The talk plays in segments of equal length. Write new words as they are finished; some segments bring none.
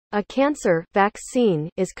A cancer vaccine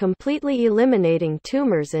is completely eliminating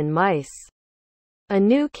tumors in mice. A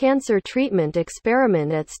new cancer treatment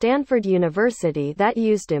experiment at Stanford University that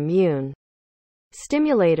used immune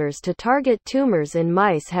stimulators to target tumors in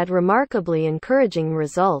mice had remarkably encouraging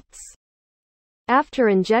results. After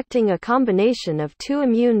injecting a combination of two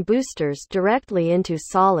immune boosters directly into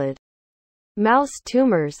solid mouse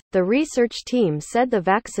tumors, the research team said the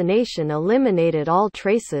vaccination eliminated all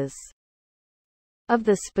traces of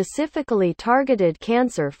the specifically targeted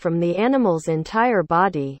cancer from the animal's entire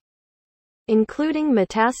body, including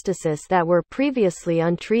metastases that were previously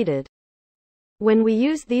untreated. When we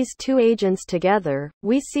use these two agents together,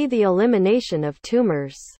 we see the elimination of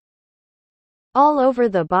tumors all over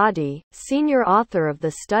the body, senior author of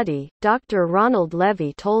the study, Dr. Ronald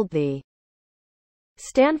Levy told the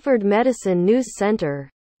Stanford Medicine News Center.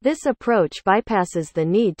 This approach bypasses the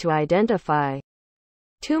need to identify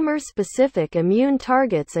tumor-specific immune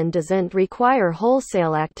targets and doesn't require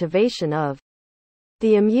wholesale activation of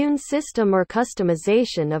the immune system or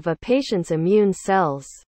customization of a patient's immune cells.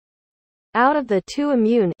 Out of the two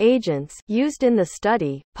immune agents used in the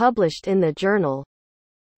study, published in the journal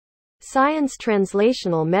Science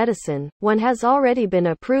Translational Medicine, one has already been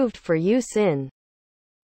approved for use in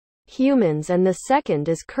humans and the second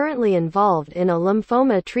is currently involved in a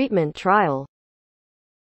lymphoma treatment trial.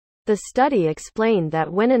 The study explained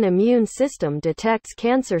that when an immune system detects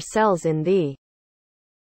cancer cells in the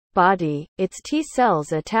body, its T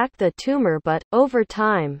cells attack the tumor, but, over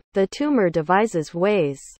time, the tumor devises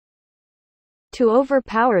ways to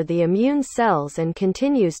overpower the immune cells and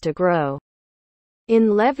continues to grow.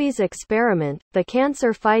 In Levy's experiment, the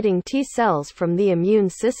cancer-fighting T cells from the immune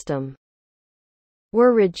system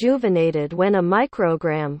were rejuvenated when a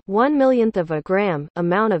microgram (1/1,000th of a gram)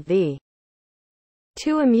 amount of the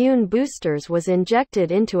two immune boosters was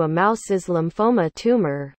injected into a mouse's lymphoma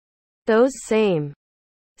tumor. Those same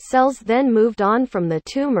cells then moved on from the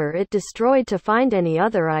tumor it destroyed to find any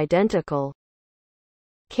other identical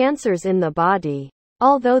cancers in the body.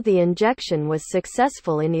 Although the injection was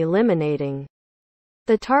successful in eliminating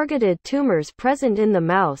the targeted tumors present in the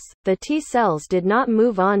mouse, the T cells did not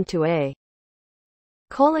move on to a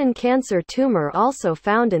colon cancer tumor also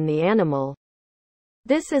found in the animal.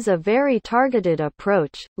 This is a very targeted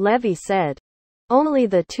approach, Levy said. Only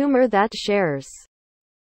the tumor that shares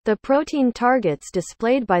the protein targets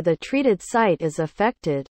displayed by the treated site is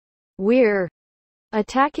affected. We're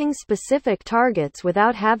attacking specific targets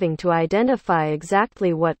without having to identify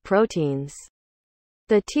exactly what proteins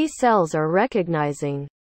the T cells are recognizing.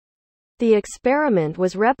 The experiment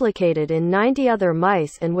was replicated in 90 other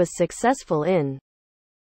mice and was successful in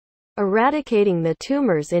eradicating the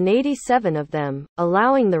tumors in 87 of them,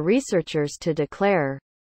 allowing the researchers to declare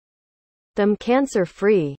them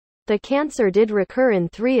cancer-free. The cancer did recur in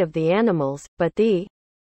 3 of the animals, but the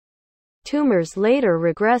tumors later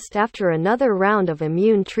regressed after another round of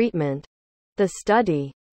immune treatment. The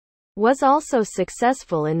study was also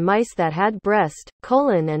successful in mice that had breast,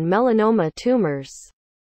 colon and melanoma tumors.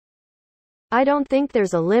 I don't think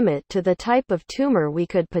there's a limit to the type of tumor we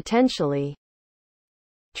could potentially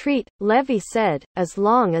treat, Levy said, as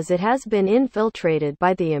long as it has been infiltrated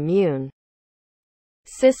by the immune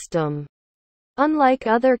system. Unlike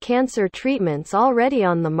other cancer treatments already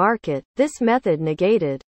on the market, this method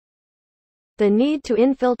negated the need to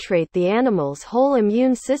infiltrate the animal's whole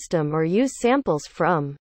immune system or use samples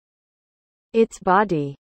from its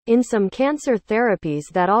body. In some cancer therapies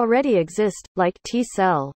that already exist, like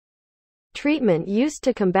T-cell treatment used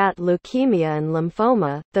to combat leukemia and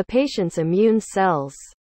lymphoma, the patient's immune cells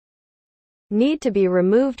need to be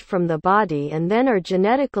removed from the body and then are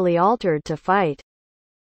genetically altered to fight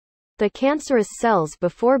the cancerous cells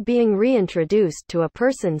before being reintroduced to a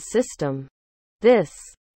person's system. This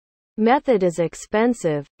method is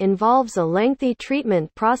expensive, involves a lengthy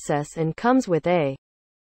treatment process and comes with a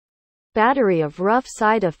battery of rough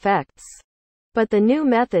side effects. But the new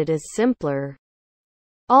method is simpler.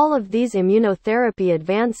 All of these immunotherapy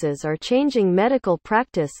advances are changing medical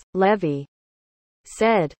practice, Levy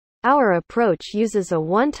said. Our approach uses a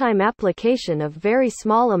one-time application of very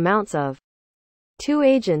small amounts of two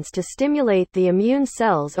agents to stimulate the immune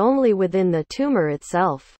cells only within the tumor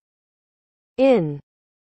itself. In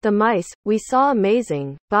the mice, we saw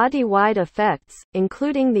amazing, body-wide effects,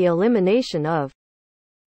 including the elimination of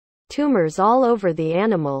tumors all over the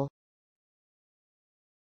animal.